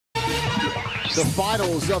the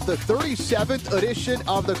finals of the 37th edition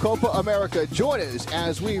of the Copa America. Join us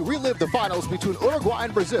as we relive the finals between Uruguay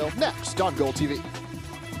and Brazil next on Goal TV.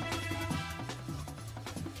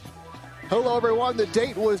 Hello, everyone. The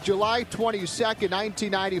date was July 22nd,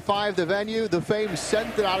 1995. The venue, the famed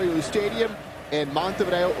Centenario Stadium in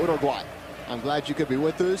Montevideo, Uruguay. I'm glad you could be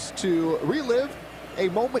with us to relive a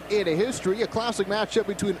moment in history, a classic matchup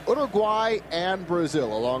between Uruguay and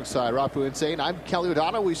Brazil. Alongside Rafu Insane, I'm Kelly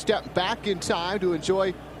O'Donnell. We step back in time to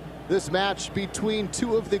enjoy this match between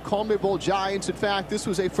two of the CONMEBOL giants. In fact, this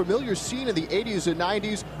was a familiar scene in the 80s and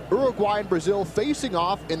 90s. Uruguay and Brazil facing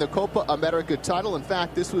off in the Copa America title. In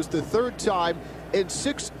fact, this was the third time in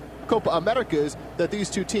 6 Copa Americas that these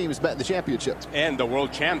two teams met in the championship. And the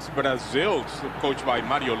world champs, Brazil, coached by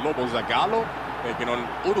Mario Lobo Zagallo, taking on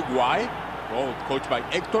Uruguay, coached by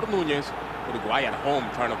Héctor Núñez. Uruguay at home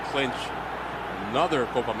trying to clinch another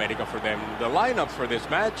Copa America for them. The lineups for this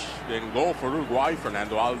match: in goal for Uruguay,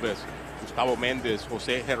 Fernando Alves, Gustavo Méndez,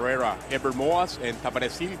 José Herrera, Eber Moas, and Tabaré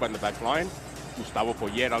Silva in the back line. Gustavo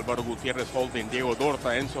Poyer, Álvaro Gutiérrez holding, Diego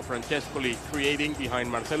Dorta, Enzo Francescoli creating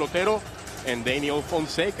behind Marcelo Otero, and Daniel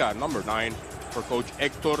Fonseca, number 9, for coach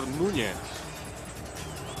Héctor Núñez.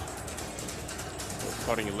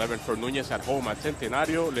 Starting 11 for Núñez at home at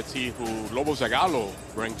Centenario. Let's see who Lobo Zagallo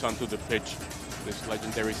brings onto the pitch. This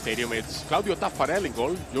legendary stadium. It's Claudio Taffarel in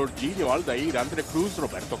goal, Jorginho, Aldair, Andre Cruz,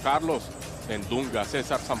 Roberto Carlos, then Dunga,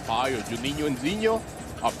 Cesar Sampaio, Juninho and Zinho.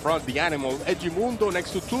 Up front, the animal, Edmundo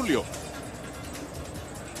next to Tulio.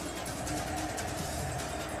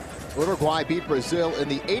 Uruguay beat Brazil in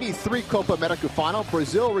the 83 Copa America final.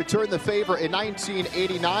 Brazil returned the favor in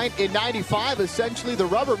 1989. In 95, essentially the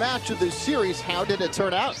rubber match of this series. How did it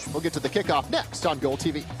turn out? We'll get to the kickoff next on Goal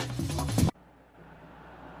TV.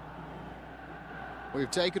 We've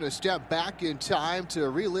taken a step back in time to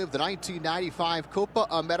relive the 1995 Copa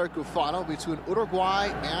America final between Uruguay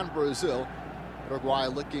and Brazil. Uruguay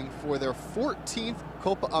looking for their 14th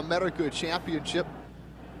Copa America championship,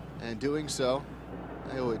 and doing so,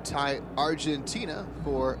 they would tie Argentina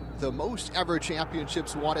for the most ever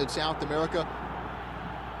championships won in South America.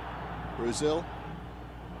 Brazil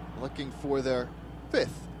looking for their 5th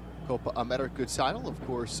Copa America title. Of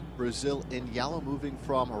course, Brazil in yellow, moving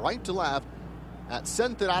from right to left at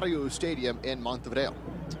Centenario Stadium in Montevideo.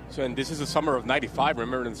 So, and this is the summer of 95.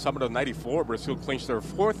 Remember, in the summer of 94, Brazil clinched their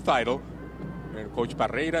 4th title. And Coach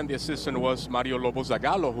Barreira, and the assistant was Mario Lobo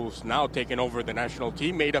Zagallo, who's now taken over the national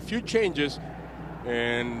team. Made a few changes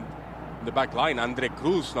in the back line. Andre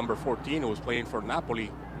Cruz, number 14, who was playing for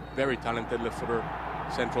Napoli. Very talented left-footer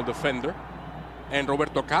central defender. And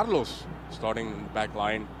Roberto Carlos starting in the back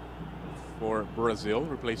line for Brazil,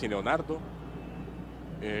 replacing Leonardo.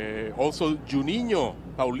 Also, Juninho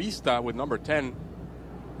Paulista with number 10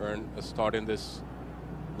 earned a start in this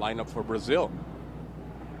lineup for Brazil.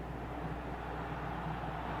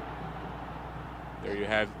 There you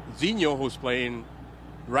have Zinho, who's playing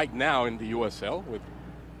right now in the USL with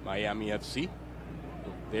Miami FC.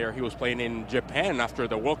 There he was playing in Japan after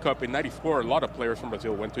the World Cup in '94. A lot of players from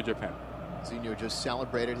Brazil went to Japan. Zinho just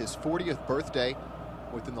celebrated his 40th birthday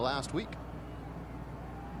within the last week.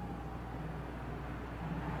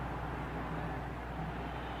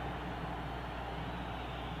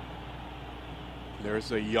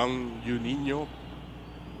 There's a young Juninho,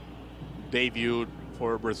 debuted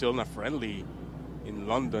for Brazil in a friendly in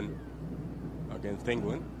London against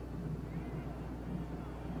England.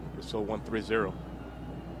 Brazil won 3-0.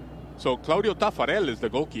 So Claudio Taffarel is the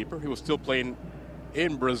goalkeeper. He was still playing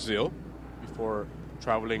in Brazil before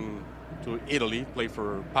traveling to Italy, played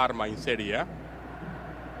for Parma in Serie A.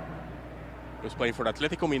 He was playing for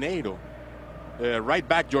Atletico Mineiro. Right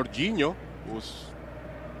back, Jorginho, who's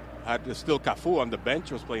had still Cafu on the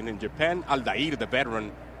bench, was playing in Japan. Aldair, the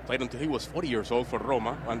veteran, played until he was 40 years old for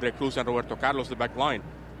Roma. Andre Cruz and Roberto Carlos, the back line.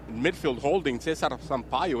 In midfield, holding Cesar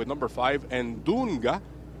Sampaio with number 5, and Dunga.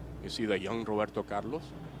 You see the young Roberto Carlos.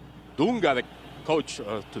 Dunga, the coach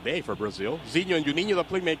today for Brazil. Zinho and Juninho, the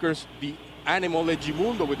playmakers. The animal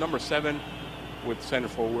Edmundo with number 7, with center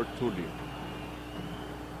forward Tulio.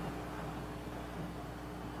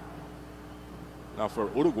 Now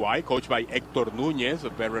for Uruguay, coached by Héctor Núñez, a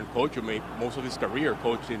veteran coach who made most of his career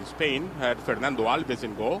coach in Spain, had Fernando Alves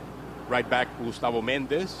in goal. Right back, Gustavo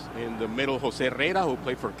Méndez. In the middle, José Herrera, who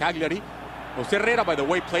played for Cagliari. José Herrera, by the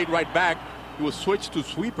way, played right back. He was switched to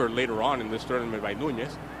sweeper later on in this tournament by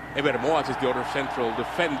Núñez. Eber Moas is the other central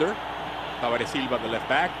defender. Tabaré Silva, the left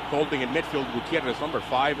back. Holding in midfield, Gutiérrez, number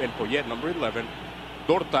 5, and Poyet, number 11.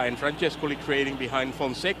 Dorta and Francescoli creating behind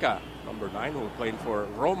Fonseca, number 9, who was playing for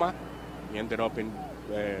Roma. He ended up in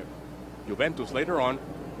Juventus later on.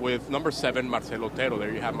 with number 7, Marcelo Otero.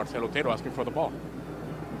 There you have Marcelo Otero asking for the ball.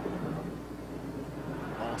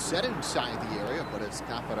 Ball set inside the area, but it's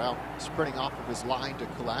Caparel sprinting off of his line to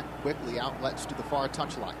collect. Quickly outlets to the far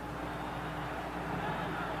touchline.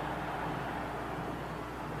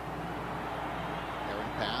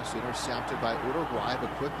 Errant pass intercepted by Uruguay, but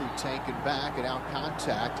quickly taken back and out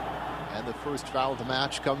contact. And the first foul of the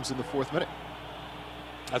match comes in the 4th minute.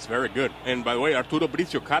 That's very good. And by the way, Arturo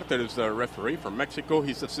Bricio Carter is the referee from Mexico.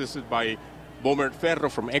 He's assisted by Bomer Ferro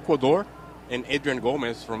from Ecuador and Adrian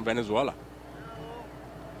Gomez from Venezuela.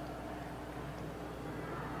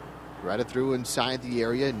 Threaded through inside the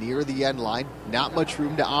area near the end line. Not much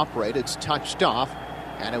room to operate. It's touched off,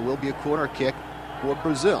 and it will be a corner kick for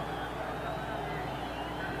Brazil.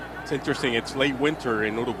 It's interesting. It's late winter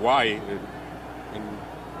in Uruguay in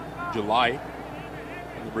July.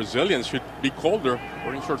 And the Brazilians should be colder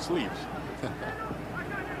wearing short sleeves.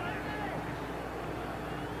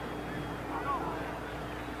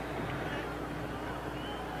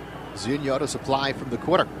 Zinho to supply from the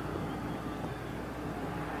corner.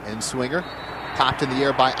 And swinger popped in the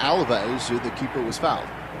air by Alves, who the keeper was fouled.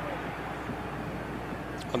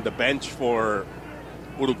 On the bench for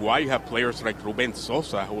Uruguay, you have players like Ruben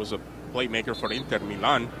Sosa, who was a playmaker for Inter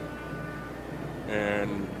Milan,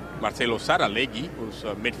 and Marcelo Saralegui, who's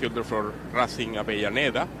a midfielder for Racing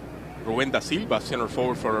Avellaneda, Rubén da Silva, center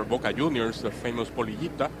forward for Boca Juniors, the famous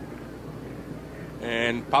Polillita,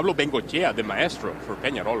 and Pablo Bengochea, the maestro for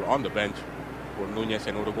Peñarol, on the bench for Núñez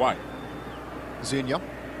in Uruguay. Zinho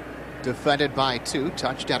defended by 2,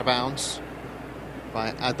 touched out of bounds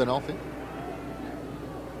by Adonolfi.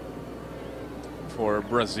 For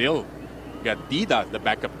Brazil, you got Dida, the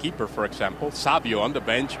backup keeper, for example, Savio on the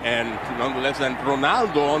bench, and none less than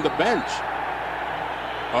Ronaldo on the bench.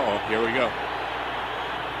 Here we go.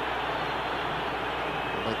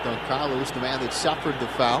 Roberto Carlos, the man that suffered the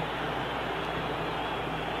foul.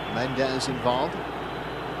 Mendez involved.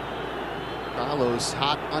 Carlos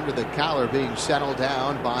hot under the collar, being settled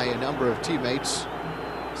down by a number of teammates.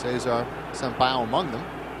 Cesar Sampaio among them.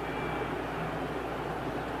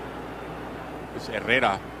 It's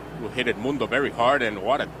Herrera who hit it Mundo very hard, and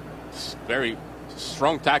what a very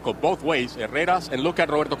strong tackle both ways. Herrera's, and look at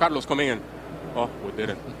Roberto Carlos coming in. Oh, we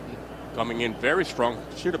didn't. Coming in very strong.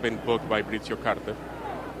 Should have been booked by Bricio Carter.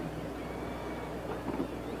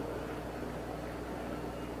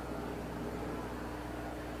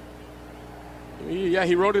 Yeah,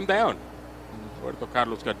 he wrote him down. Roberto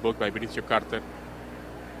Carlos got booked by Bricio Carter.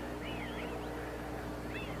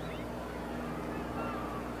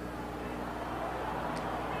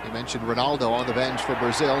 You mentioned Ronaldo on the bench for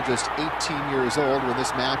Brazil, just 18 years old when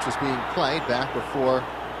this match was being played, back before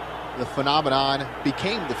the phenomenon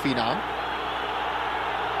became the phenom.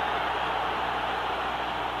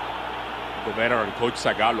 The veteran coach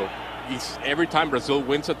Zagallo. Every time Brazil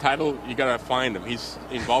wins a title, you gotta find him. He's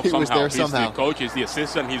involved somehow. He's the coach, he's the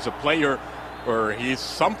assistant, he's a player, or he's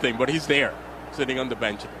something, but he's there, sitting on the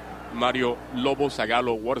bench. Mario Lobo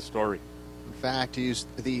Zagallo, what a story. In fact, he's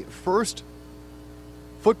the first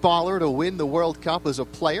footballer to win the World Cup as a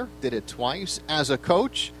player. Did it twice as a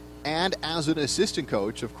coach and as an assistant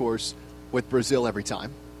coach, of course, with Brazil every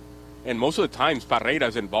time. And most of the times, Parreira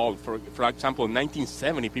is involved. For example, in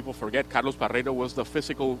 1970, people forget Carlos Parreira was the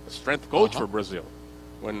physical strength coach for Brazil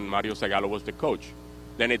when Mario Zagallo was the coach.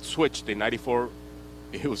 Then it switched in 94.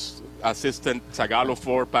 He was assistant Zagallo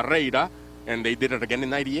for Parreira, and they did it again in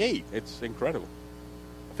 98. It's incredible.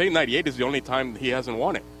 I think 98 is the only time he hasn't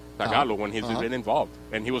won it, Zagallo, when he's been involved.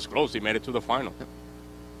 And he was close. He made it to the final.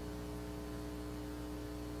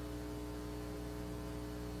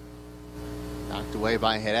 Knocked away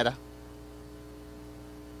by Herrera.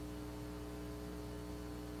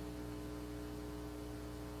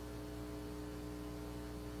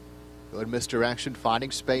 Good misdirection,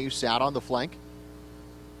 finding space out on the flank.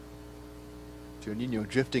 Juninho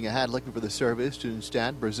drifting ahead, looking for the service.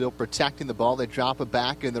 Instead, Brazil protecting the ball. They drop it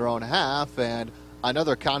back in their own half, and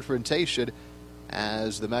another confrontation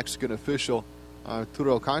as the Mexican official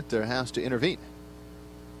Arturo Carter has to intervene.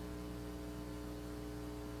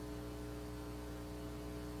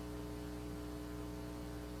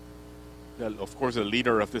 Of course, the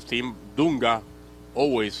leader of this team, Dunga,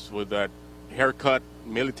 always with that haircut,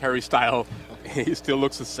 military style. He still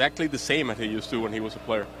looks exactly the same as he used to when he was a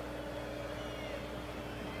player.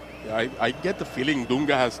 Yeah, I get the feeling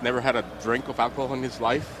Dunga has never had a drink of alcohol in his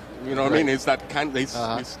life. You know what I mean? He's that kind. He's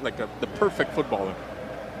like the perfect footballer.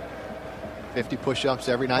 50 push-ups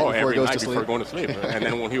every night before he goes to sleep. Before going to sleep. And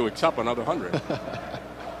then when he wakes up, another 100.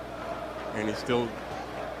 And he still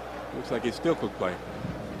looks like he still could play.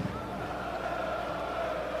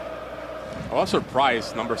 I was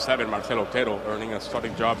surprised, number 7, Marcelo Otero, earning a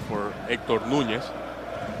starting job for Hector Núñez.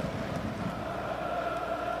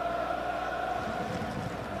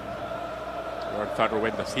 I thought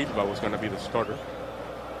Rubén da Silva was going to be the starter.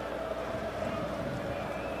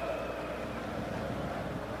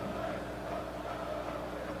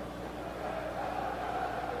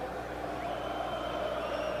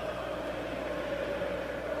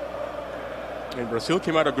 And Brazil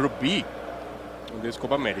came out of Group B in this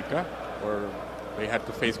Copa America, where they had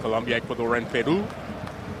to face Colombia, Ecuador, and Peru.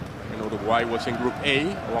 And Uruguay was in Group A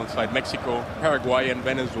alongside Mexico, Paraguay, and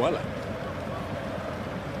Venezuela.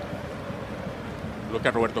 Look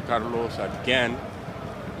at Roberto Carlos again,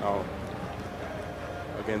 now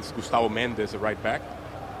against Gustavo Mendes, the right back.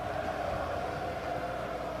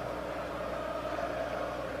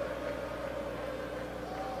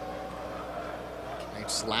 Great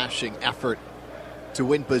slashing effort to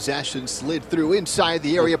win possession, slid through inside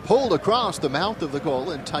the area, pulled across the mouth of the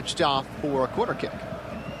goal, and touched off for a corner kick.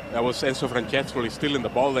 That was Enzo Francescoli stealing the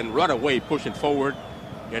ball, then right away pushing forward,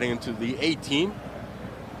 getting into the 18.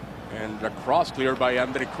 And a cross cleared by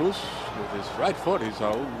Andre Cruz with his right foot. He's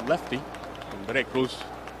a lefty. Andre Cruz,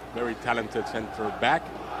 very talented center back.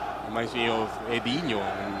 Reminds me of Edinho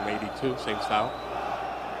in '82, same style.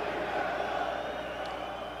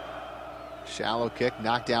 Shallow kick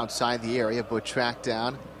knocked outside the area, but tracked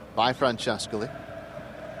down by Francescoli.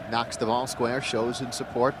 Knocks the ball square, shows in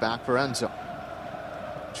support, back for Enzo.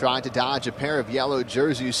 Trying to dodge a pair of yellow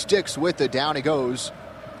jerseys, sticks with it, down he goes.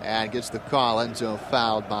 And gets the call. Enzo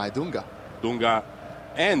fouled by Dunga. Dunga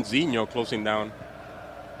and Zinho closing down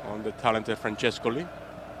on the talented Francescoli.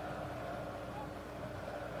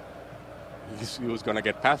 He was going to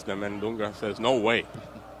get past them, and Dunga says, no way.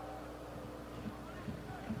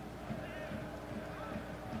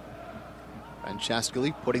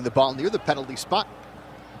 Francescoli putting the ball near the penalty spot.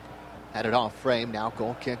 Had it off frame. Now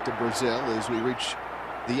goal kick to Brazil as we reach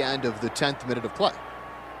the end of the 10th minute of play.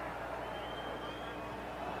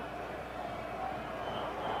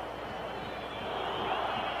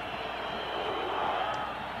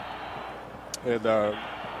 The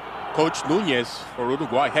coach Núñez for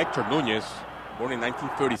Uruguay, Hector Núñez, born in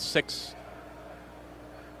 1936,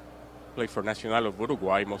 played for Nacional of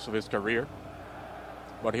Uruguay most of his career,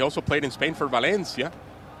 but he also played in Spain for Valencia.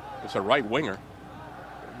 He's a right winger.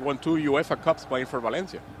 He won 2 UEFA Cups playing for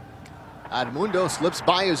Valencia. Edmundo slips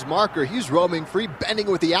by his marker. He's roaming free, bending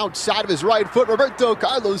with the outside of his right foot. Roberto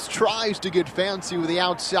Carlos tries to get fancy with the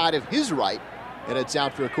outside of his right, and it's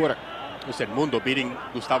out for a corner. You said Mundo beating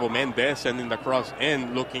Gustavo Mendes, sending the cross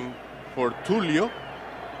in, looking for Tulio.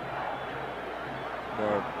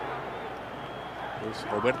 But it's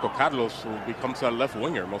Roberto Carlos, who becomes a left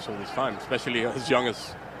winger most of this time, especially as young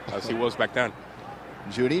as he was back then.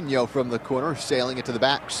 Juninho from the corner, sailing it to the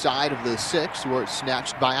back side of the 6, where it's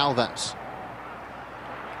snatched by Alves.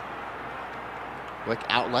 Quick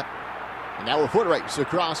outlet. And now a foot race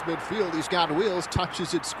across midfield. He's got wheels,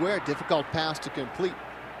 touches it square. Difficult pass to complete.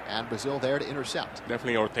 And Brazil there to intercept.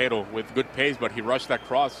 Definitely Otero with good pace, but he rushed that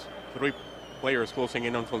cross. 3 players closing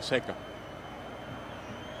in on Fonseca.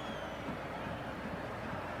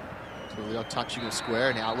 Tulio touching a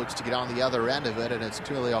square. Now looks to get on the other end of it, and it's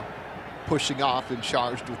Tulio pushing off and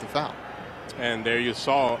charged with the foul. And there you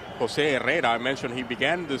saw Jose Herrera. I mentioned he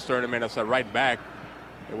began this tournament as a right back.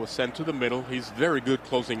 It was sent to the middle. He's very good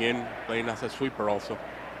closing in, playing as a sweeper also.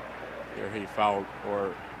 Here he fouled,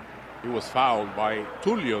 or he was fouled by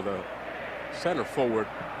Tulio, the center forward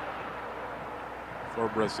for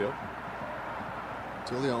Brazil.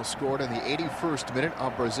 Tulio scored in the 81st minute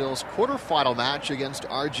of Brazil's quarterfinal match against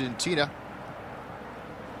Argentina.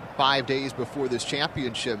 5 days before this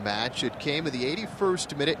championship match, it came in the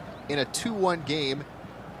 81st minute in a 2-1 game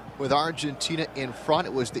with Argentina in front.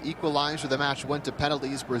 It was the equalizer. The match went to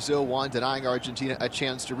penalties. Brazil won, denying Argentina a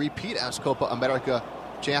chance to repeat as Copa America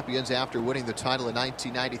champions after winning the title in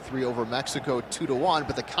 1993 over Mexico 2-1.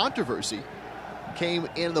 But the controversy came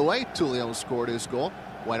in the way Tulio scored his goal.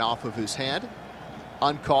 Went off of his hand,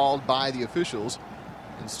 uncalled by the officials.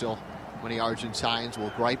 And still, many Argentines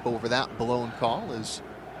will gripe over that blown call, as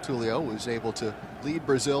Tulio was able to lead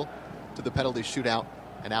Brazil to the penalty shootout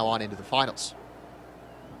and now on into the finals.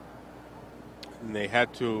 And they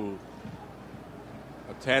had to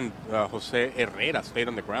attend. Jose Herrera stayed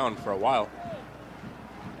on the ground for a while.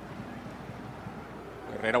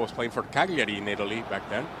 Herrera was playing for Cagliari in Italy back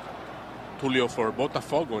then. Tulio for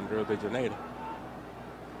Botafogo in Rio de Janeiro.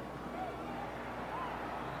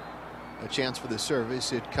 A chance for the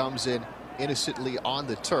service. It comes in innocently on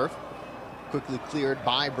the turf. Quickly cleared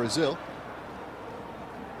by Brazil.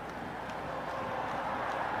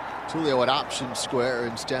 Tulio at option square.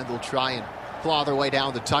 Instead, they'll try and claw their way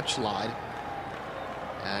down the touchline.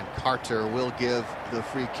 And Carter will give the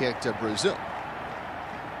free kick to Brazil.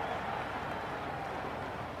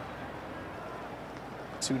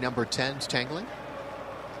 Two number 10s tangling.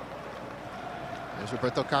 There's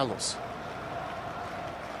Roberto Carlos.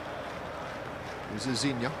 Here's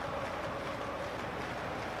Zinho.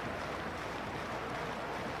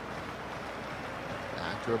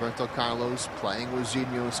 Back to Roberto Carlos, playing with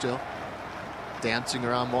Zinho still. Dancing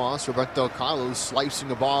around Moss. Roberto Carlos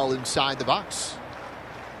slicing a ball inside the box.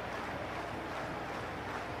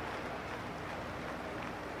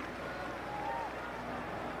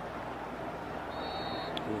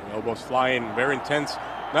 Elbows flying, very intense.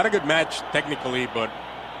 Not a good match technically, but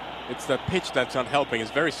it's the pitch that's not helping.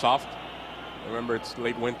 It's very soft. Remember, it's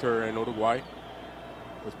late winter in Uruguay.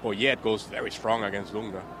 With Poyet goes very strong against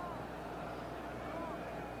Dunga.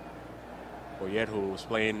 Poyet, who was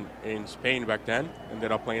playing in Spain back then,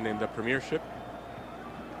 ended up playing in the Premiership.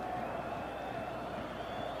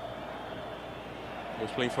 He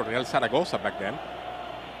was playing for Real Zaragoza back then.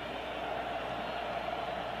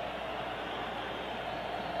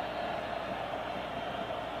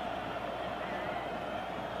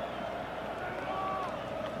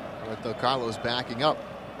 Roberto Carlos backing up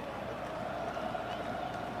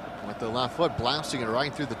with the left foot, blasting it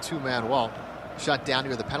right through the two-man wall. Shut down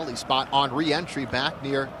near the penalty spot on re-entry back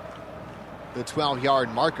near the 12-yard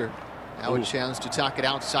marker. Now a chance to tuck it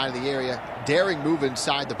outside of the area. Daring move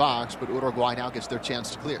inside the box, but Uruguay now gets their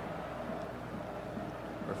chance to clear.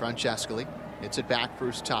 For Francescoli, hits it back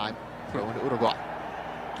first time. Throw into Uruguay.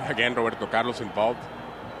 Again, Roberto Carlos involved.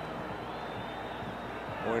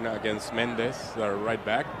 Going against Mendes, right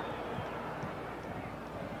back.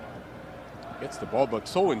 Gets the ball, but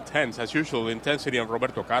so intense, as usual, intensity on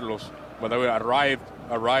Roberto Carlos. But they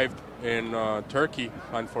arrived in Turkey,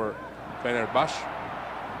 and for Fenerbahce.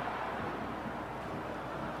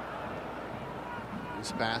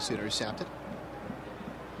 This pass intercepted.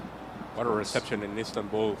 What a reception in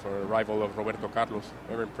Istanbul for a rival of Roberto Carlos.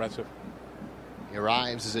 Very impressive. He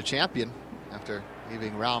arrives as a champion after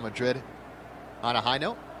leaving Real Madrid on a high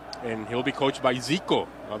note. And he'll be coached by Zico,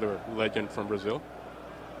 another legend from Brazil.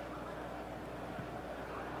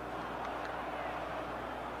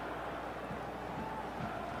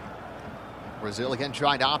 Brazil again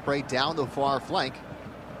trying to operate down the far flank.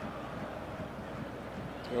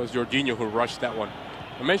 It was Jorginho who rushed that one.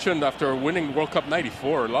 I mentioned after winning World Cup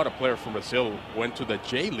 '94, a lot of players from Brazil went to the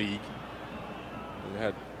J League. And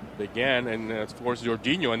had began, and of course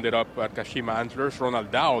Jorginho ended up at Kashima Antlers.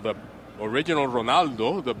 Ronaldao, the original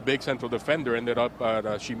Ronaldo, the big central defender, ended up at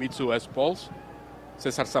Shimizu S-Pulse.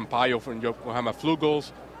 Cesar Sampaio from Yokohama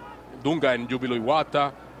Flugels. Dunga and Júbilo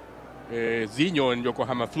Iwata. Zinho and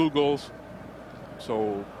Yokohama Flugels.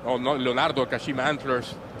 So, Leonardo Kashima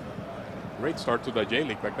Antlers. Great start to the J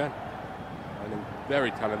League back then. And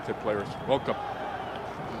very talented players. World Cup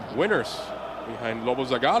winners behind Lobo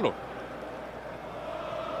Zagallo.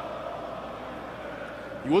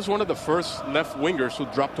 He was one of the first left wingers who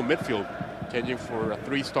dropped to midfield, changing for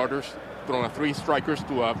three starters, from a three strikers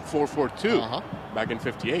to a 4-4-2 back in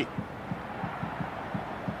 '58.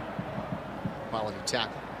 Quality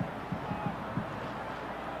tackle.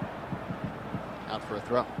 Out for a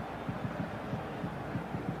throw.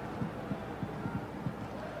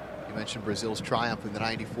 You mentioned Brazil's triumph in the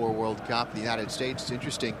 '94 World Cup in the United States. It's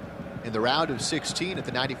interesting. In the round of 16 at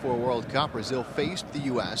the '94 World Cup, Brazil faced the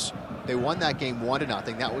U.S. They won that game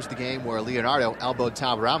 1-0. That was the game where Leonardo elbowed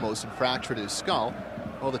Tab Ramos and fractured his skull.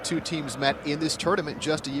 Well, the two teams met in this tournament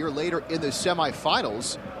just a year later in the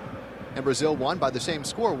semifinals, and Brazil won by the same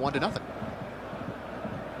score, 1-0.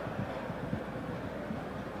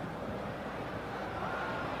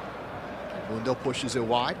 Mundo pushes it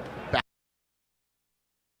wide. Back.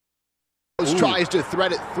 Tries to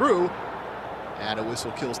thread it through, and a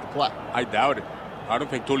whistle kills the play. I doubt it. I don't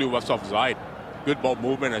think Tulio was offside. Good ball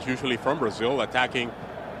movement, as usually from Brazil, attacking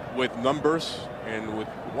with numbers and with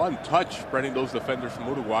one touch, spreading those defenders from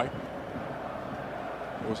Uruguay.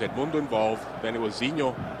 It was Edmundo involved. Then it was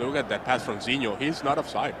Zinho. Look at that pass from Zinho. He's not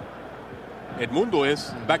offside. Edmundo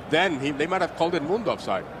is. Back then, they might have called Edmundo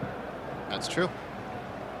offside. That's true.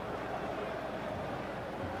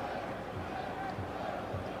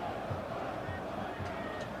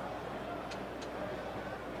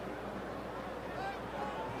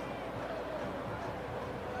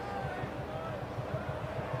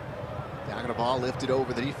 Ball lifted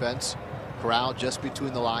over the defense. Corral just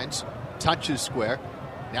between the lines. Touches square.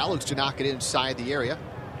 Now looks to knock it inside the area.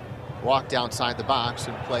 Walked outside the box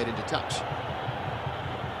and played into touch.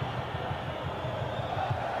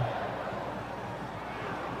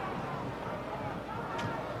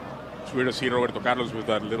 It's weird to see Roberto Carlos with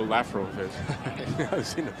that little afro of his. I've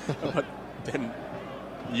seen it about 10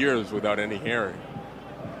 years without any hair.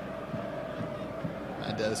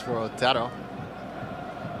 Mendez for Otero.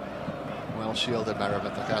 Well shielded by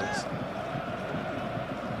Roberto Carlos.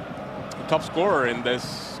 The top scorer in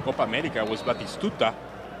this Copa America was Batistuta.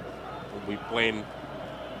 We played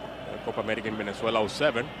Copa America in Venezuela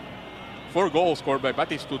 07. 4 goals scored by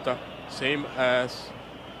Batistuta, same as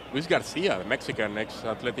Luis Garcia, the Mexican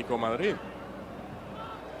ex-Atletico Madrid.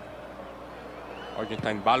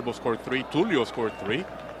 Argentine Balbo scored 3, Tulio scored 3,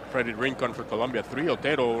 Freddy Rincon for Colombia 3,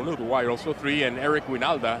 Otero in Uruguay also 3, and Eric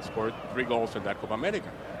Winalda scored 3 goals in that Copa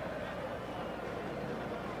America.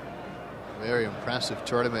 Very impressive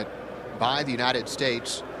tournament by the United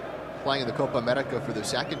States, playing the Copa America for the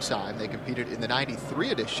second time. They competed in the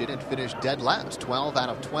 93 edition and finished dead last, 12 out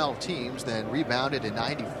of 12 teams, then rebounded in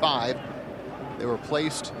 95. They were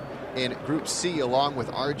placed in Group C along with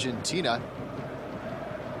Argentina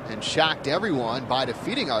and shocked everyone by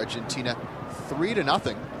defeating Argentina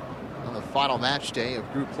 3-0 on the final match day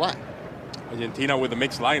of group play. Argentina with a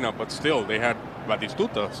mixed lineup, but still they had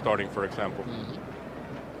Batistuta starting, for example.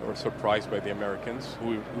 They were surprised by the Americans,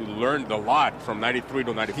 who learned a lot from 93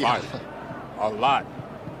 to 95. Yeah. A lot.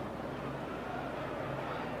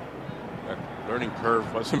 That learning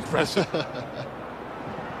curve was impressive.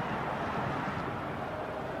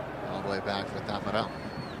 All the way back for Tafarel.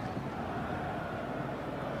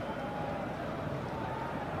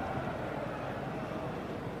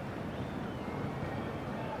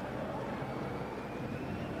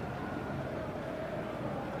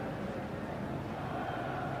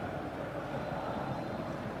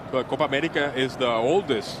 But Copa America is the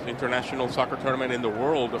oldest international soccer tournament in the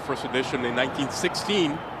world. The first edition in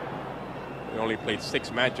 1916. They only played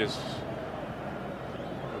 6 matches.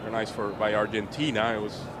 Organized by Argentina. It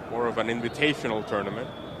was more of an invitational tournament.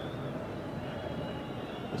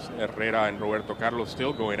 Herrera and Roberto Carlos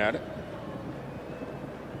still going at it.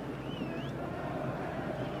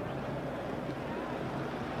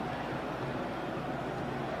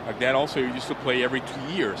 Like that also used to play every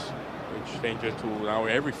 2 years. Which changes to now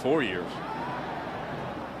every 4 years.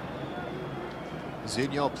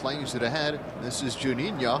 Zinho plays it ahead. This is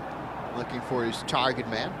Juninho looking for his target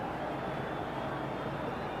man.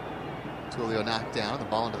 Tulio knocked down the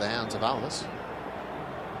ball into the hands of Alves.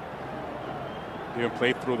 Even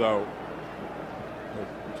played through the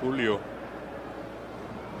Tulio.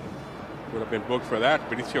 Would have been booked for that.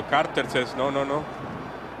 Benicio Carter says no, no, no.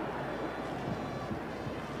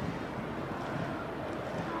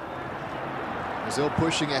 Brazil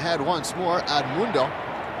pushing ahead once more. Edmundo.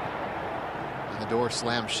 And the door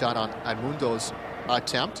slammed shut on Edmundo's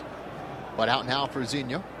attempt. But out now for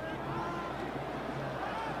Zinho.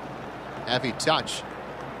 Heavy touch.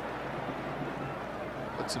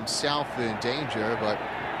 Puts himself in danger, but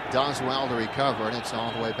does well to recover, and it's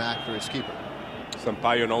all the way back for his keeper.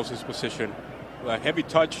 Sampaio knows his position. A heavy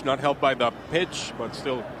touch, not helped by the pitch, but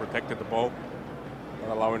still protected the ball.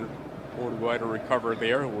 Not allowing Uruguay to recover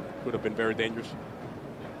there. Would have been very dangerous.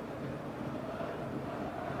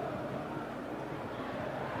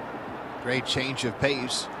 Great change of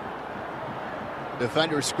pace.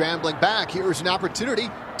 Defender scrambling back. Here's an opportunity.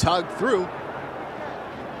 Tugged through.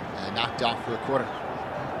 And knocked off for a corner.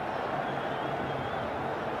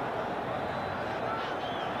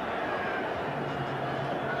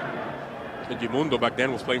 Edmundo back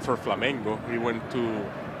then was playing for Flamengo. He went to...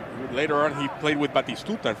 Later on, he played with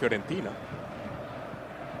Batistuta and Fiorentina.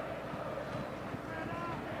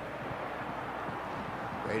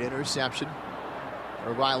 Great interception.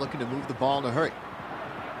 Uruguay looking to move the ball in a hurry.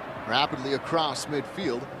 Rapidly across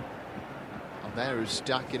midfield. Alvaro is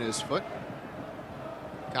stuck in his foot.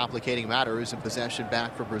 Complicating matters in possession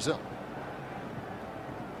back for Brazil.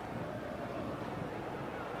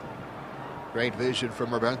 Great vision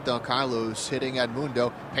from Roberto Carlos hitting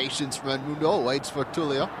Edmundo. Patience from Edmundo. Waits for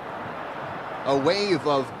Tulio. A wave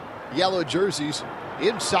of yellow jerseys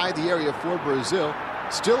inside the area for Brazil.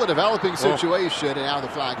 Still a developing situation, and now the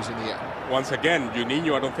flag is in the air. Once again,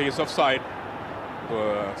 Juninho, I don't think it's offside.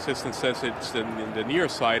 The assistant says it's in the near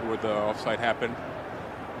side where the offside happened.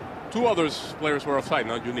 2 other players were offside,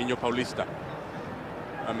 not Juninho Paulista.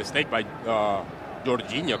 A mistake by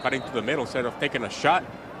Jorginho cutting to the middle instead of taking a shot.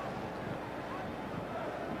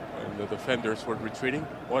 And the defenders were retreating.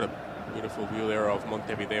 What a beautiful view there of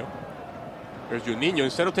Montevideo. There's Juninho.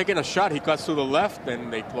 Instead of taking a shot, he cuts to the left,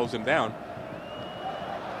 and they close him down.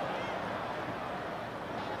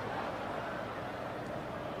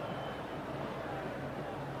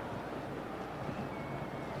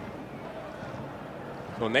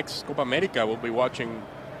 So next Copa America, we'll be watching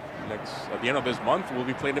At the end of this month, we'll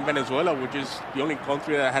be playing in Venezuela, which is the only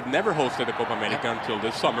country that had never hosted the Copa America until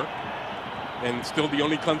this summer, and still the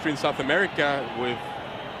only country in South America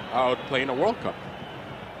without playing a World Cup.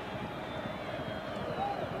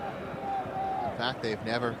 In fact, they've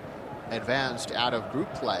never advanced out of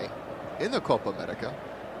group play in the Copa America.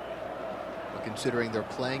 But considering they're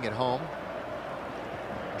playing at home,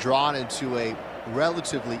 drawn into a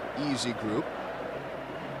relatively easy group,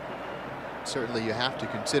 certainly you have to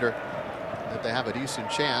consider that they have a decent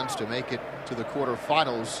chance to make it to the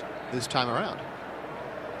quarterfinals this time around.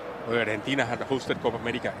 Well, Argentina had hosted Copa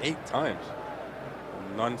America 8 times.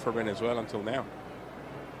 None for Venezuela until now.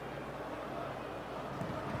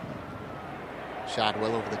 Shot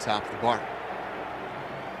well over the top of the bar.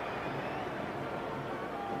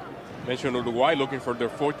 Mentioned Uruguay looking for their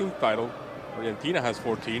 14th title. Argentina has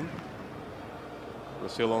 14.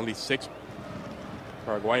 Brazil only 6.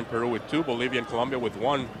 Paraguay and Peru with 2. Bolivia and Colombia with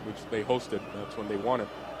 1, which they hosted. That's when they won it.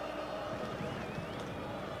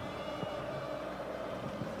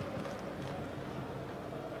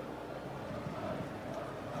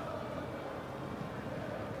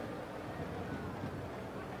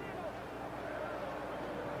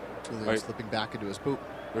 Slipping back into his boot.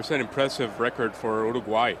 There's an impressive record for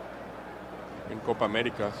Uruguay in Copa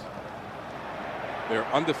Americas. They're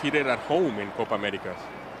undefeated at home in Copa Americas.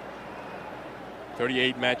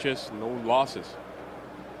 38 matches, no losses.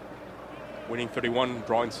 Winning 31,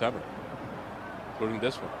 drawing 7, including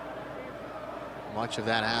this one. Much of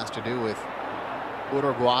that has to do with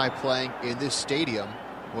Uruguay playing in this stadium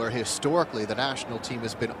where historically the national team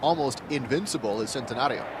has been almost invincible at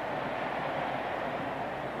Centenario.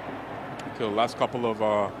 The last couple of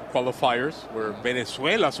qualifiers where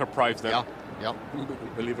Venezuela surprised them. Yeah.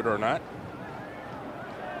 Believe it or not.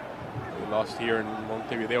 They lost here in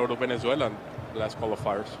Montevideo to Venezuela in the last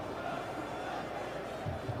qualifiers.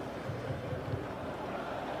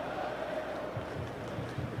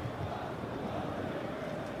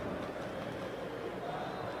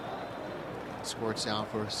 Scored sound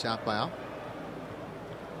for Sampaio.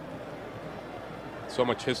 So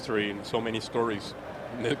much history and so many stories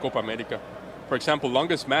in the Copa America. For example,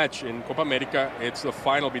 longest match in Copa America, it's the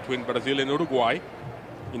final between Brazil and Uruguay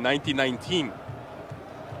in 1919.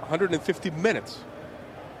 150 minutes.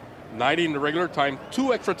 90 in the regular time,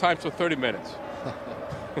 2 extra times for 30 minutes.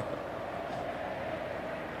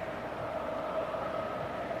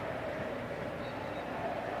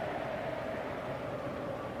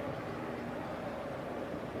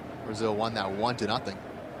 Brazil won that 1-0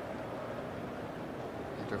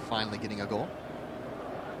 after finally getting a goal.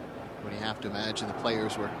 When you have to imagine the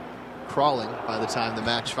players were crawling by the time the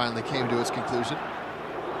match finally came to its conclusion.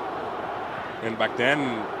 And back then,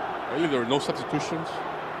 really, there were no substitutions,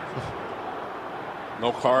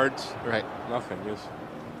 no cards, right? Nothing. Just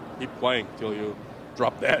keep playing till you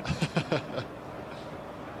drop dead.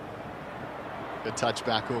 Good touch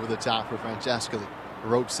back over the top for Francescoli.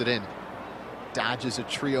 Ropes it in. Dodges a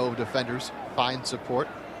trio of defenders. Finds support.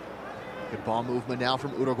 Good ball movement now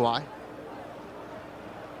from Uruguay.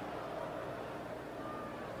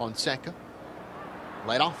 Fonseca.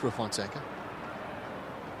 Light off for Fonseca.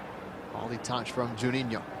 Quality touch from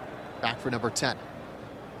Juninho. Back for number 10.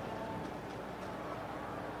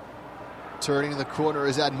 Turning the corner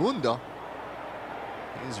is Edmundo.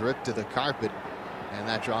 He's ripped to the carpet. And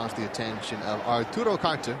that draws the attention of Arturo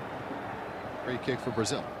Carter. Free kick for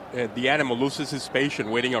Brazil. The animal loses his patience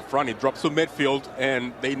waiting up front. He drops to midfield,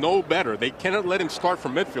 and they know better. They cannot let him start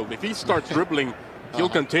from midfield. If he starts dribbling, he'll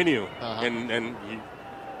continue. And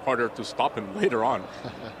harder to stop him later on.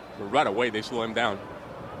 But right away, they slow him down.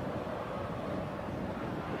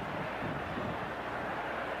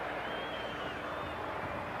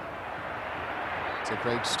 It's a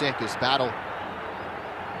great stick as Battle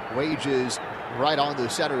wages right on the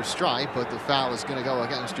center stripe, but the foul is going to go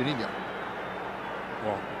against Juninho.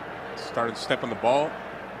 Well, started to step on the ball.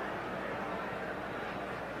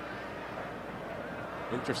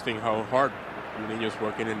 Interesting how hard Juninho's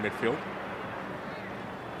working in midfield,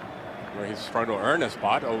 where he's trying to earn a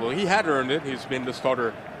spot, although he had earned it. He's been the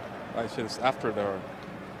starter since after the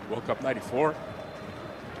World Cup '94.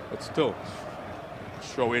 But still,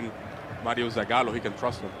 showing Mario Zagallo he can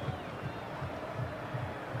trust him.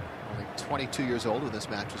 Only 22 years old when this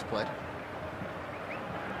match was played.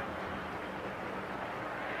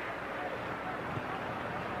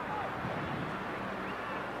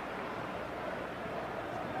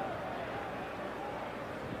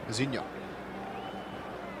 Zinho.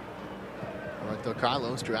 Roberto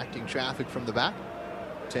Carlos directing traffic from the back,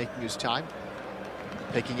 taking his time,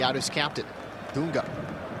 picking out his captain, Dunga.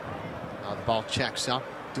 Now the ball checks up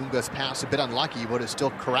Dunga's pass a bit unlucky, but is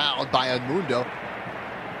still corralled by Edmundo.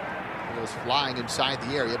 He goes flying inside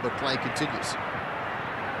the area, but play continues.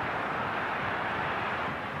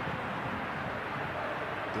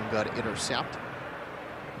 Dunga to intercept.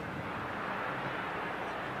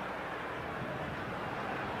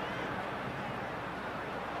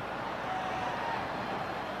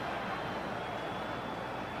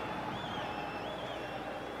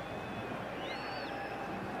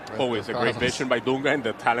 Always a great vision by Dunga and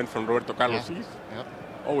the talent from Roberto Carlos. Yeah. Yep.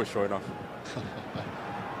 Always showing off.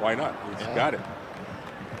 Why not? He's got it.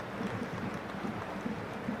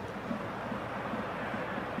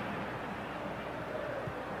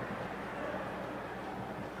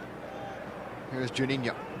 Here's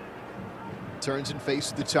Juninho. Turns and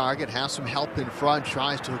faces the target, has some help in front,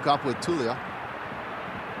 tries to hook up with Tulio.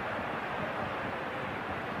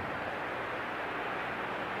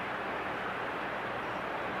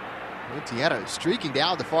 Tieta streaking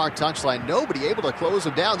down the far touchline. Nobody able to close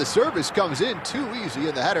him down. The service comes in too easy,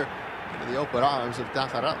 and the header into the open arms of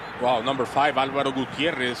Tafarel. Wow, number 5, Álvaro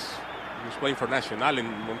Gutiérrez, he was playing for Nacional in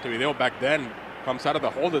Montevideo back then, comes out of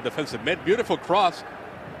the hole, the defensive mid. Beautiful cross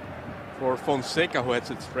for Fonseca, who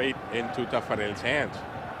heads it straight into Tafarel's hands.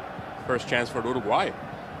 First chance for Uruguay,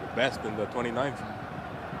 the best in the 29th.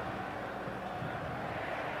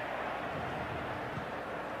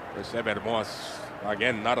 José Bermúdez,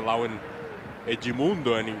 again, not allowing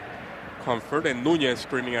Edmundo any comfort, and Núñez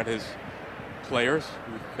screaming at his players,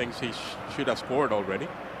 who thinks he should have scored already.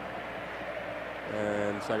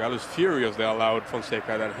 And Zagallo's furious they allowed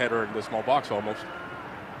Fonseca that header in the small box almost.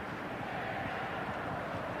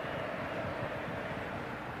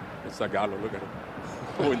 It's Zagallo, look at him.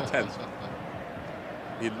 So intense.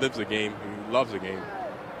 He lives the game, he loves the game.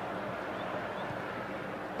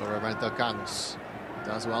 Roberto Carlos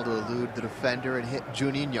does well to elude the defender and hit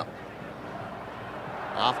Juninho.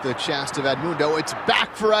 Off the chest of Edmundo. It's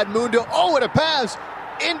back for Edmundo. Oh, and a pass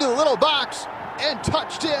into the little box and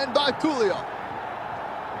touched in by Tulio.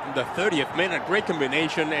 In the 30th minute, great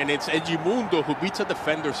combination, and it's Edmundo who beats a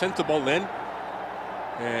defender, sends the ball in.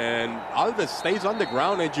 And Alves stays on the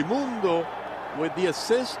ground. Edmundo with the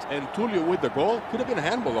assist and Tulio with the goal. Could have been a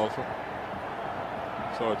handball also.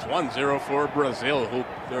 So it's 1-0 for Brazil, who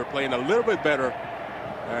they're playing a little bit better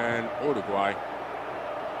than Uruguay.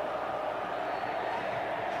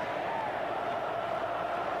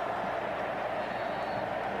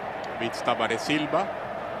 Beats Tavares Silva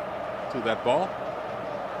to that ball.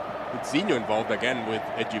 It's Zinho involved again with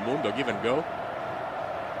Edmundo, give and go.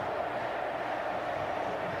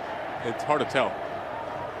 It's hard to tell.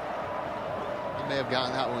 He may have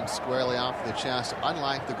gotten that one squarely off the chest,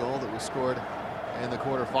 unlike the goal that was scored in the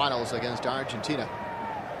quarterfinals against Argentina.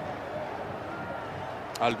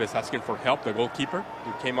 Alves asking for help, the goalkeeper.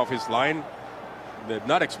 He came off his line. Did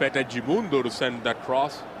not expect Edmundo to send that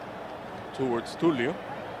cross towards Tulio.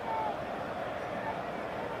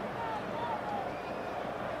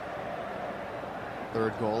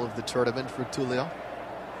 Third goal of the tournament for Tulio.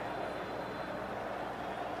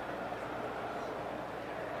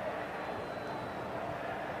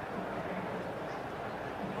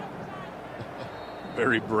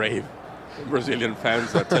 Very brave Brazilian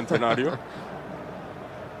fans at Centenario.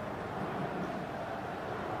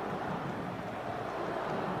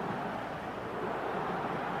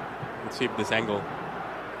 Let's see if this angle.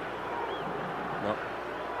 No.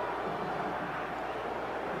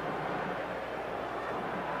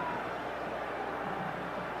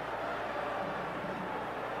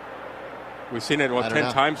 We've seen it, what,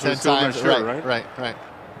 10 times? 10 we're still times, not sure, right? Right.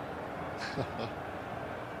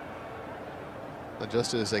 But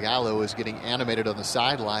just as Zagallo was getting animated on the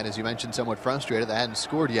sideline, as you mentioned, somewhat frustrated, they hadn't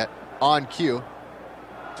scored yet on cue.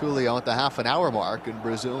 Tulio at the half-an-hour mark, and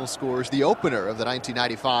Brazil scores the opener of the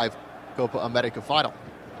 1995 Copa América final.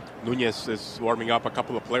 Núñez is warming up a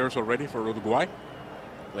couple of players already for Uruguay.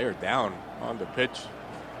 Player down on the pitch,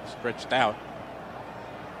 stretched out.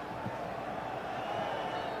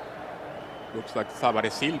 Looks like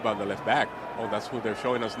Tavares Silva, the left back. Oh, that's who they're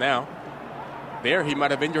showing us now. There, he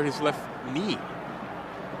might have injured his left knee.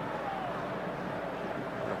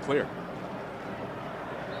 Not clear.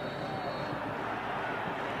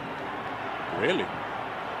 Really?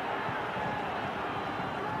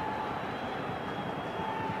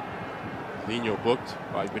 Zinho booked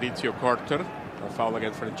by Maurizio Carter. A foul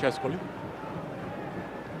against Francescoli.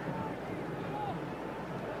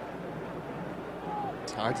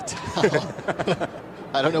 It's hard to tell.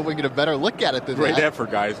 I don't know if we can get a better look at it than Great that.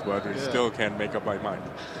 effort, guys, but I still can't make up my mind.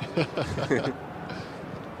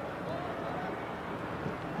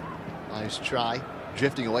 Nice try.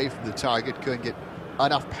 Drifting away from the target. Couldn't get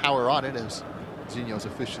enough power on it as Zinho's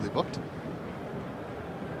officially booked.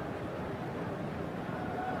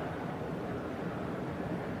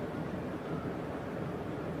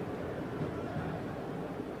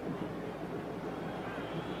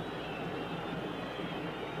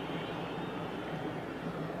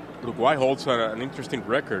 Uruguay holds an interesting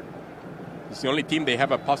record. It's the only team they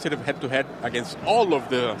have a positive head-to-head against all of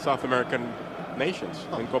the South American nations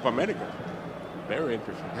in Copa America. Very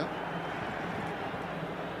interesting. Yep.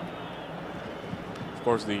 Of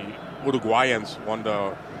course, the Uruguayans won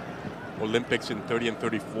the Olympics in 30 and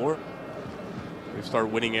 34. They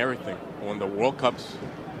started winning everything. Won the World Cups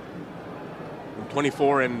in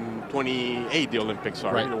 24 and 28, the Olympics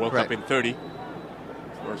are. Right, the World Cup in 30.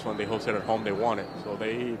 First one they hosted at home, they won it. So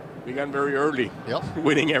they began very early,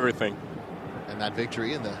 winning everything. And that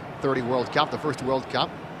victory in the 30 World Cup, the first World Cup,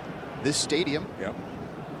 this stadium. Yep.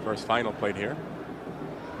 First final played here.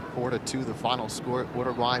 4-2 the final score.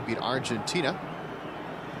 Uruguay beat Argentina.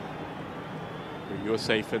 The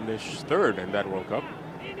USA finished third in that World Cup.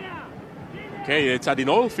 Okay, it's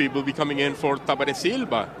Adinolfi will be coming in for Tabare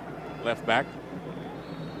Silva, left back.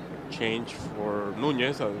 Change for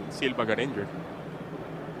Nunez. Silva got injured.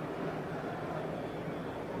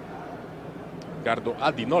 Ricardo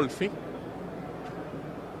Adinolfi.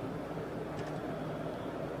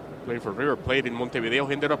 Played for River Plate in Montevideo.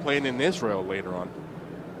 He ended up playing in Israel later on.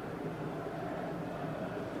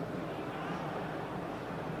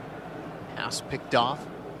 Pass picked off.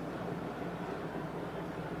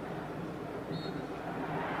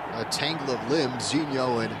 A tangle of limbs.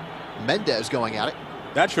 Zinho and Mendez going at it.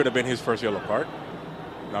 That should have been his first yellow card.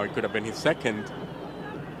 Now it could have been his second.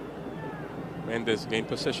 Mendez gained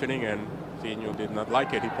positioning and Zinho did not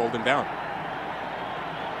like it. He pulled him down.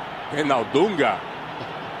 And now Dunga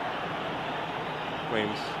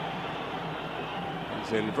claims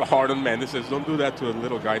he's in hard on Mendez. Says, don't do that to a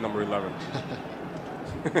little guy, number 11.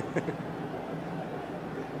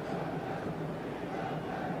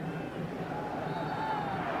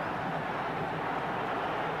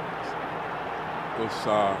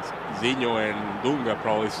 Zinho and Dunga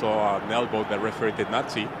probably saw an elbow that referee did not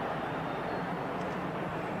see.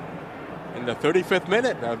 In the 35th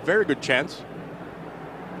minute, a very good chance.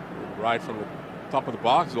 Right from the top of the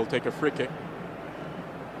box, they'll take a free kick.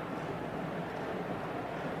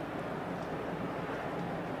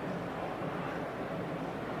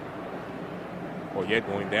 Yet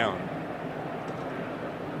going down.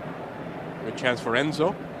 Good chance for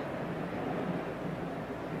Enzo.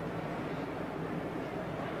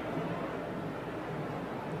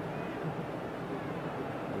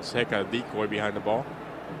 Seca decoy behind the ball.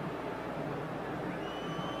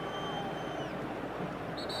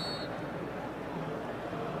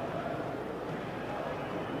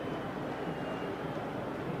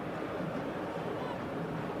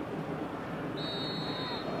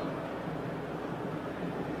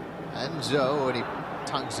 Enzo, and he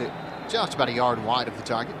tugs it just about a yard wide of the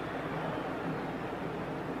target.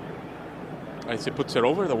 As he puts it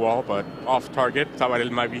over the wall, but off target.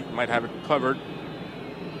 Tabarel might have it covered.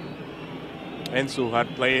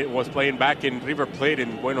 Enzo was playing back in River Plate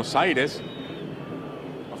in Buenos Aires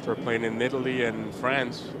after playing in Italy and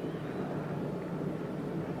France.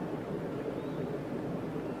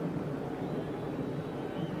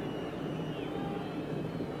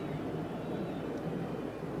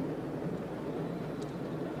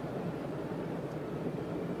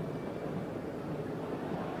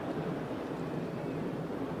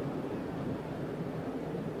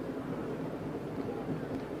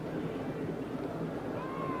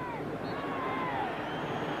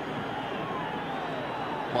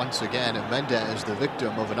 Once again, Mendez the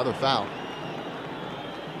victim of another foul.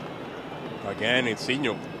 Again, it's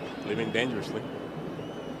Zinho living dangerously.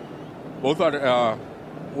 Both are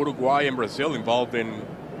Uruguay and Brazil involved in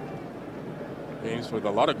games with a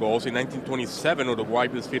lot of goals. In 1927, Uruguay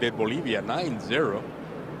defeated Bolivia 9-0.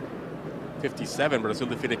 57, Brazil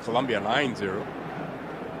defeated Colombia 9-0.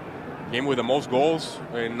 Game with the most goals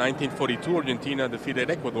in 1942, Argentina defeated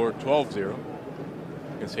Ecuador 12-0. You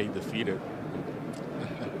can say defeated.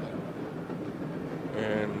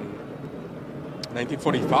 And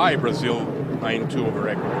 1945, Brazil 9-2 over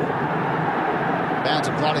Ecuador. Fans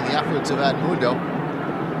applauding the efforts of Edmundo.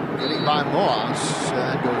 Getting by Moas.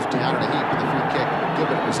 Goes down in a heap with a free kick.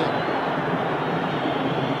 Given to Brazil.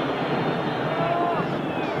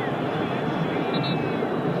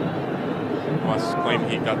 Moas claimed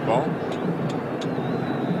he got ball.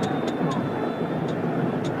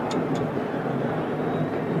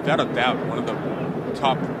 Without a doubt, one of the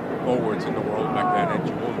top forwards in the world back then,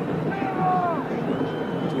 Edmundo.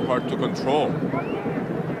 Too hard to control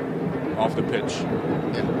off the pitch.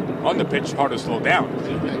 Yeah. On the pitch, hard to slow down.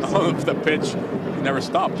 Nice. Off the pitch, he never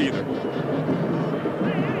stopped either.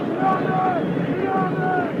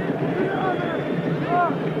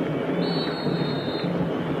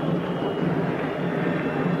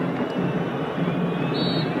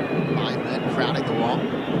 Crowding the wall.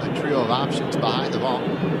 A trio of options behind the ball.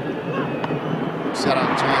 Set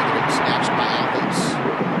on target and snatched by Ingles.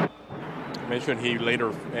 I mentioned he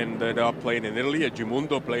later ended up playing in Italy,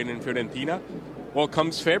 Edmundo playing in Fiorentina. Well,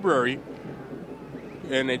 comes February,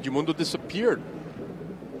 and Edmundo disappeared.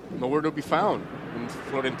 Nowhere to be found. And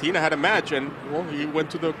Fiorentina had a match, and well, he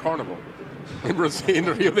went to the carnival in Brazil, in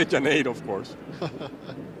Rio de Janeiro, of course.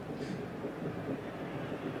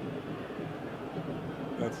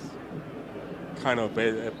 That's kind of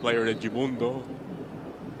a player at Edmundo,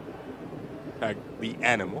 like the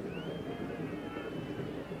animal.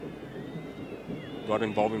 Got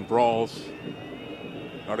involved in brawls,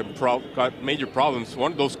 got major problems.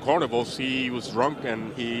 One of those carnivals, he was drunk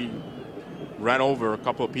and he ran over a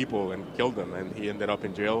couple of people and killed them, and he ended up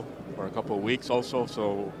in jail for a couple of weeks also.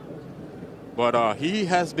 So, but he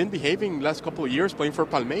has been behaving the last couple of years, playing for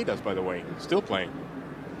Palmeiras, by the way, still playing.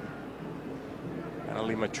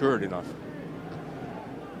 Finally matured enough.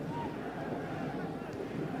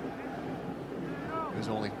 He was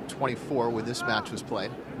only 24 when this match was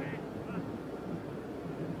played.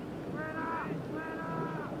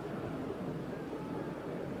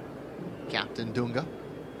 Captain Dunga.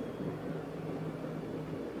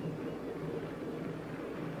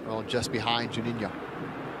 Well, just behind Juninho.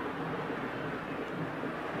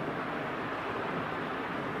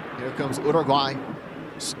 Here comes Uruguay,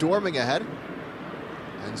 storming ahead.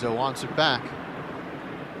 Enzo wants it back.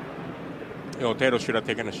 Otero should have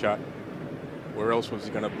taken a shot. Where else was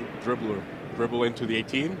he going to dribble into the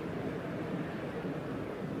 18?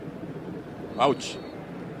 Ouch.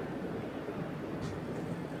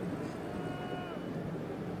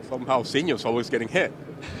 Somehow Sinho's always getting hit.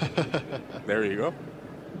 There you go.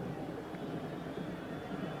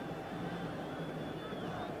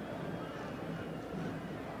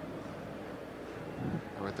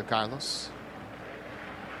 Roberto Carlos.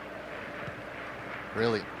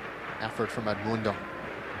 Really, effort from Edmundo.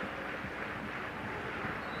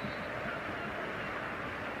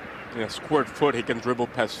 In a squared foot, he can dribble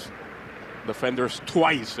past defenders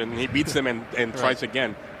twice, and he beats them and tries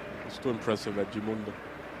again. It's too impressive at Edmundo.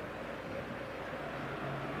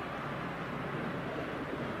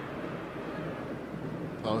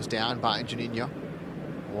 Closed down by Juninho.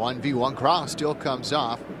 1v1 cross still comes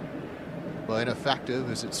off, but ineffective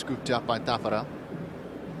as it's scooped up by Taffarel.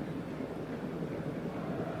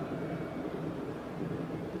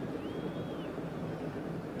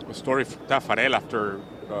 A story for Taffarel after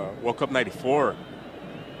World Cup '94,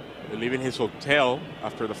 leaving his hotel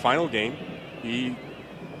after the final game, he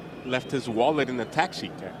left his wallet in a taxi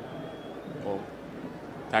cab. Well,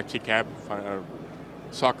 taxi cab,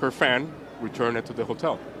 soccer fan, returned it to the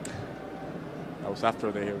hotel. That was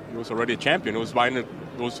after he was already a champion. He was buying it.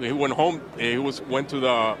 He went home. He went to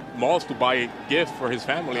the malls to buy a gift for his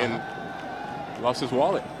family and lost his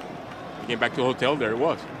wallet. He came back to the hotel. There it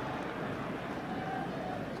was.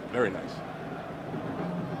 Very nice.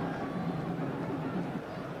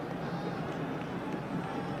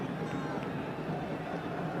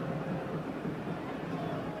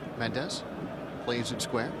 Mendes plays it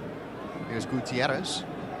square. Here's Gutierrez.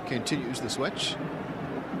 Continues the switch.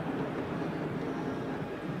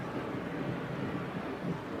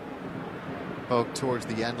 Poke towards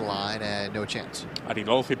the end line and no chance.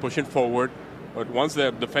 Arinolfi pushing forward. But once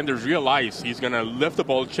the defenders realize he's going to lift the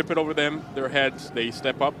ball, chip it over their heads, they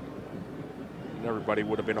step up, and everybody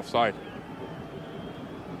would have been offside.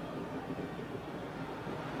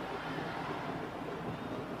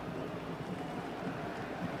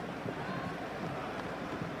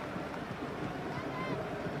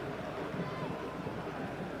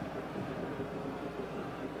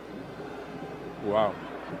 Wow.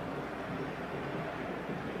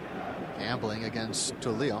 Gambling against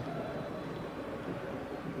Tulio.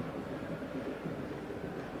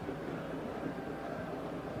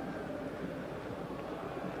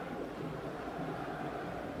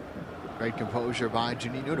 Great composure by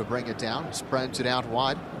Juninho to bring it down. Spreads it out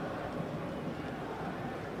wide.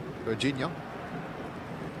 Jorginho.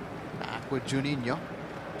 Back with Juninho.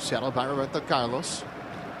 Settled by Roberto Carlos.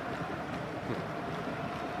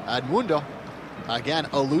 Edmundo. Again,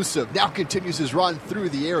 elusive. Now continues his run through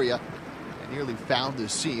the area. And nearly found the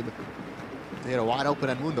seam. They had a wide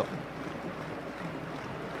open Edmundo.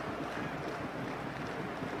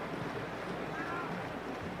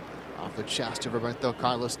 Off the chest of Roberto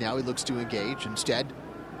Carlos. Now he looks to engage. Instead,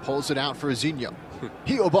 Pulls it out for Zinho.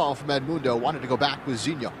 Heel ball from Edmundo. Wanted to go back with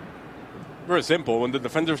Zinho. Very simple. When the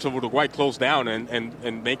defenders of Uruguay close down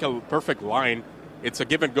and make a perfect line, it's a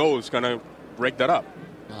give and go. It's going to break that up.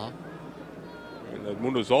 And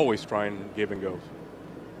Edmundo's always trying give and goes.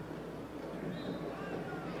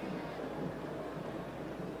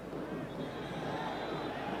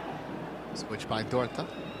 Switch by Dorta.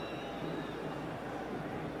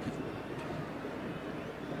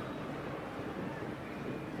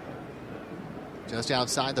 Just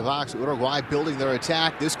outside the box, Uruguay building their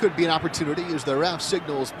attack. This could be an opportunity as the ref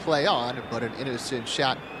signals play on, but an innocent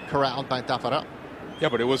shot corralled by Taffarel. Yeah,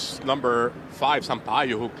 but it was number 5,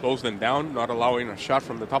 Sampaio, who closed them down, not allowing a shot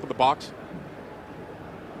from the top of the box.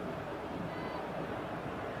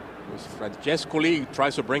 It was Francescoli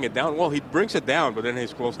tries to bring it down. Well, he brings it down, but then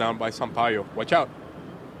he's closed down by Sampaio. Watch out.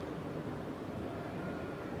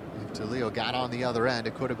 If Leo got on the other end,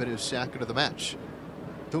 it could have been his second of the match.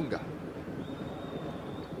 Tunga.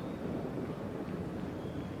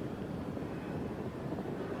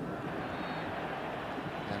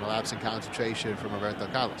 Lapse in concentration from Roberto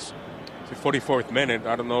Carlos. It's the 44th minute.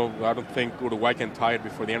 I don't know. I don't think Uruguay can tie it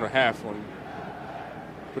before the end of half. When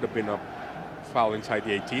could have been a foul inside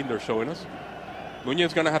the 18. They're showing us. Nunez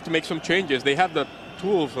is going to have to make some changes. They have the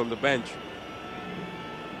tools on the bench.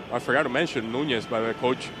 I forgot to mention Nunez, by the way,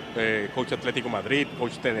 coach Atlético Madrid,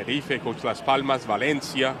 coach Tenerife, coach Las Palmas,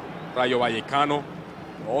 Valencia, Rayo Vallecano,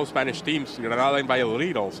 all Spanish teams. Granada and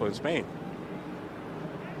Valladolid also in Spain.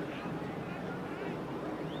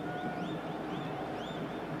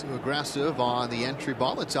 Too aggressive on the entry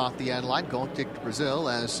ball. It's off the end line. Goal kick to Brazil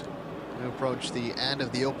as we approach the end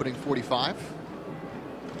of the opening 45.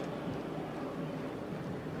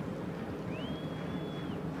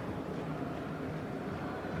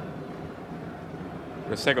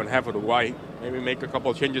 The second half of Uruguay, maybe make a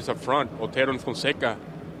couple of changes up front. Otero and Fonseca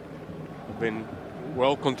have been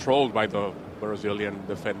well controlled by the Brazilian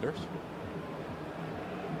defenders.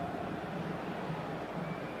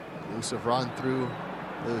 Elusive run through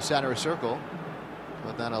the center circle,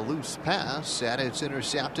 but then a loose pass, and it's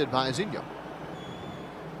intercepted by Zinho.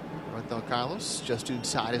 Roberto Carlos just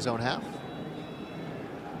inside his own half.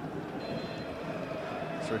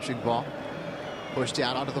 Searching ball. Pushed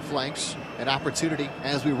down onto the flanks. An opportunity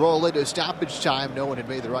as we roll into stoppage time. No one had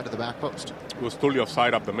made the run to the back post. It was Tulio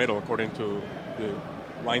side up the middle, according to the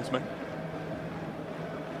linesman.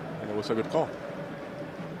 And it was a good call.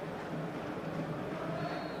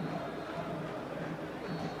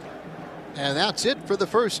 And that's it for the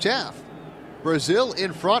first half. Brazil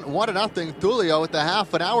in front, 1-0. Tulio at the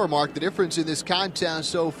half-an-hour mark. The difference in this contest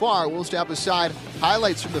so far. We'll step aside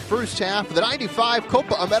highlights from the first half of the '95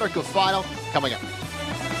 Copa America final coming up.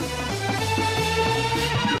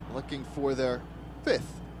 Looking for their 5th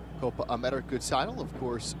Copa America title. Of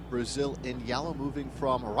course, Brazil in yellow, moving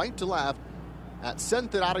from right to left at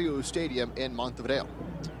Centenario Stadium in Montevideo.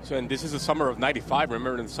 So, and this is the summer of '95.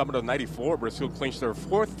 Remember, in the summer of '94, Brazil clinched their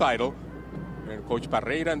 4th title. And Coach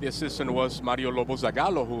Barreira and the assistant was Mario Lobo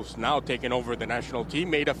Zagallo, who's now taken over the national team.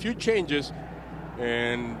 Made a few changes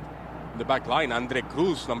in the back line. Andre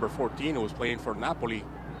Cruz, number 14, who was playing for Napoli.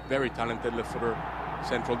 Very talented left-footer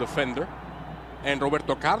central defender. And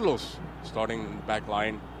Roberto Carlos starting back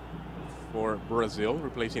line for Brazil,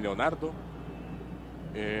 replacing Leonardo.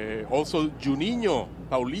 Also, Juninho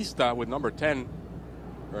Paulista with number 10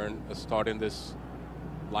 earned a start in this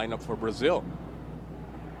lineup for Brazil.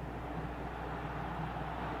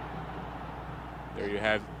 There you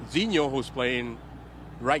have Zinho, who's playing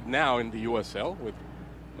right now in the USL with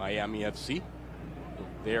Miami FC.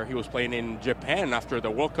 There he was playing in Japan after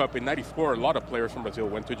the World Cup in '94. A lot of players from Brazil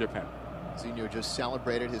went to Japan. Zinho just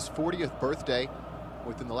celebrated his 40th birthday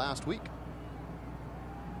within the last week.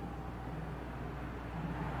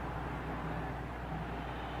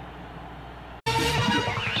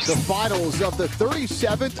 The finals of the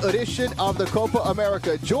 37th edition of the Copa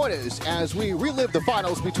America. Join us as we relive the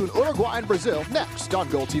finals between Uruguay and Brazil next on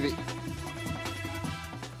Goal TV.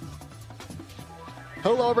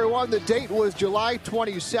 Hello, everyone. The date was July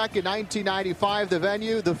 22nd, 1995. The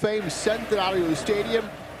venue, the famed Centenario Stadium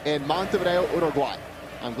in Montevideo, Uruguay.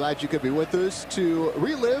 I'm glad you could be with us to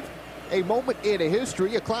relive a moment in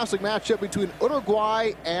history, a classic matchup between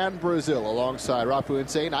Uruguay and Brazil. Alongside Rafu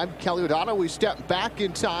Insane, I'm Kelly O'Donnell. We step back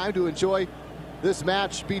in time to enjoy this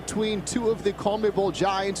match between two of the CONMEBOL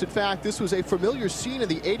giants. In fact, this was a familiar scene in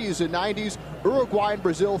the 80s and 90s. Uruguay and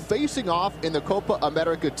Brazil facing off in the Copa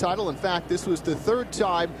America title. In fact, this was the 3rd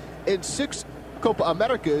time in 6 Copa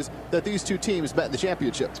Americas that these two teams met in the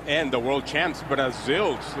championship. And the world champs,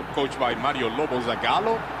 Brazil, coached by Mario Lobo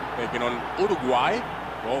Zagallo, taking on Uruguay,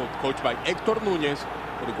 coached by Héctor Núñez,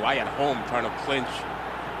 Uruguay at home trying to clinch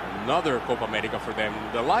another Copa America for them.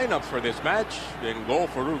 The lineups for this match: in goal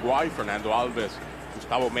for Uruguay, Fernando Alves,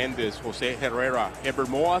 Gustavo Mendes, Jose Herrera, Eber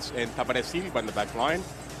Moas, and Tabaré Silva in the back line.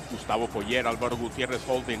 Gustavo Poyer, Alvaro Gutierrez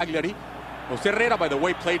holding Aguilari. Jose Herrera, by the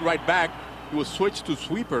way, played right back. He was switched to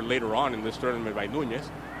sweeper later on in this tournament by Núñez.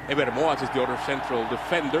 Eber Moas is the other central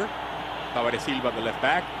defender. Tabaré Silva, the left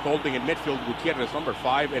back. Holding in midfield, Gutierrez, number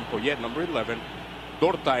 5, and Poyet, number 11.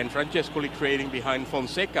 Dorta and Francescoli creating behind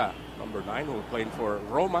Fonseca, number 9, who was playing for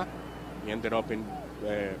Roma. He ended up in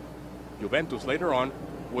Juventus later on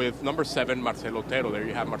with number 7, Marcelo Otero. There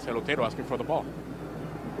you have Marcelo Otero asking for the ball.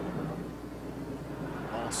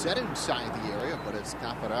 Ball set inside the area, but it's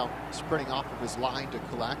Caparel sprinting off of his line to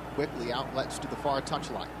collect. Quickly outlets to the far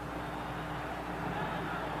touchline.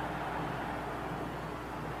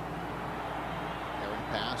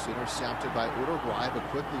 Pass intercepted by Uruguay, but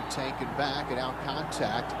quickly taken back and out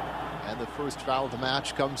contact. And the first foul of the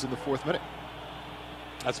match comes in the 4th minute.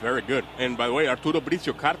 That's very good. And by the way, Arturo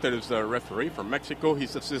Bricio Carter is the referee from Mexico.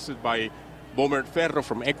 He's assisted by Bomer Ferro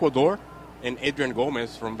from Ecuador and Adrian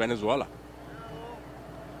Gomez from Venezuela.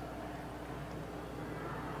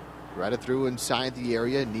 Threaded through inside the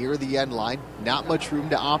area near the end line. Not much room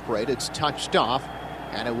to operate. It's touched off,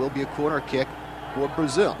 and it will be a corner kick for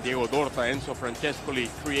Brazil. Diego Dorta, Enzo Francescoli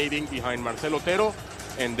creating behind Marcelo Otero,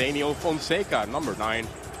 and Daniel Fonseca, number 9,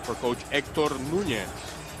 for coach Hector Núñez.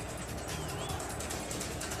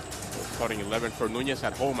 Starting 11 for Núñez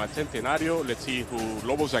at home at Centenario. Let's see who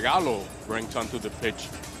Lobo Zagallo brings onto the pitch.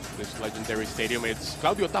 This legendary stadium. It's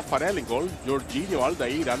Claudio Taffarel in goal, Jorginho,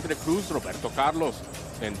 Aldair, Andre Cruz, Roberto Carlos,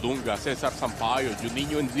 and Dunga, Cesar Sampaio,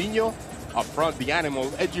 Juninho and Zinho. Up front, the animal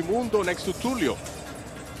Edmundo next to Tulio.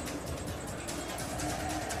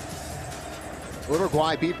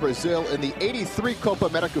 Uruguay beat Brazil in the '83 Copa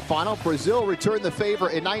America final. Brazil returned the favor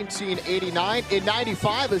in 1989. In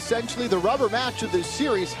 '95, essentially the rubber match of this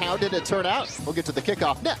series. How did it turn out? We'll get to the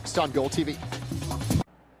kickoff next on Goal TV.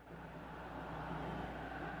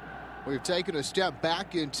 We've taken a step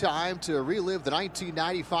back in time to relive the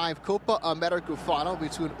 1995 Copa America final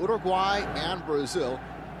between Uruguay and Brazil.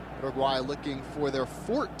 Uruguay looking for their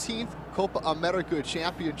 14th Copa America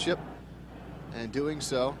championship, and doing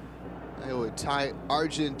so, they would tie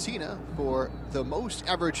Argentina for the most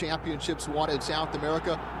ever championships won in South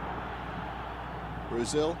America.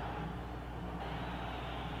 Brazil.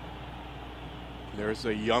 There's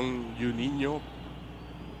a young Juninho,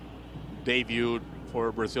 debuted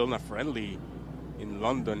for Brazil in a friendly in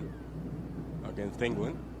London against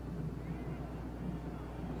England.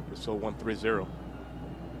 Brazil won 3-0.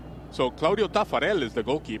 So Claudio Taffarel is the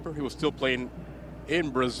goalkeeper. He was still playing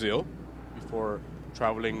in Brazil before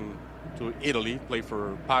traveling to Italy, played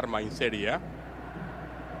for Parma in Serie A.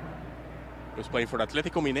 He was playing for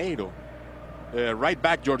Atletico Mineiro. Right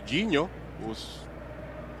back Jorginho, who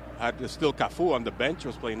had still Cafu on the bench,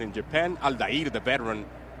 was playing in Japan. Aldair, the veteran,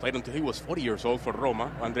 played until he was 40 years old for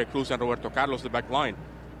Roma. Andre Cruz and Roberto Carlos, the back line.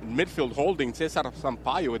 In midfield holding, Cesar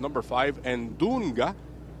Sampaio with number 5, and Dunga.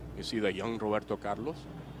 You see the young Roberto Carlos.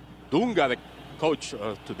 Dunga, the coach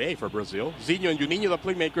today for Brazil. Zinho and Juninho, the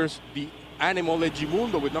playmakers. The animal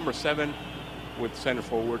Edmundo with number 7, with center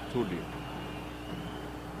forward Tulio.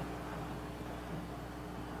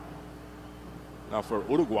 Now for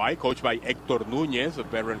Uruguay, coached by Hector Núñez, a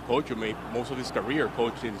veteran coach who made most of his career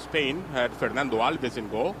coached in Spain, had Fernando Alves in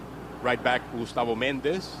goal. Right back Gustavo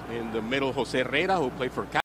Mendes. In the middle, Jose Herrera, who played for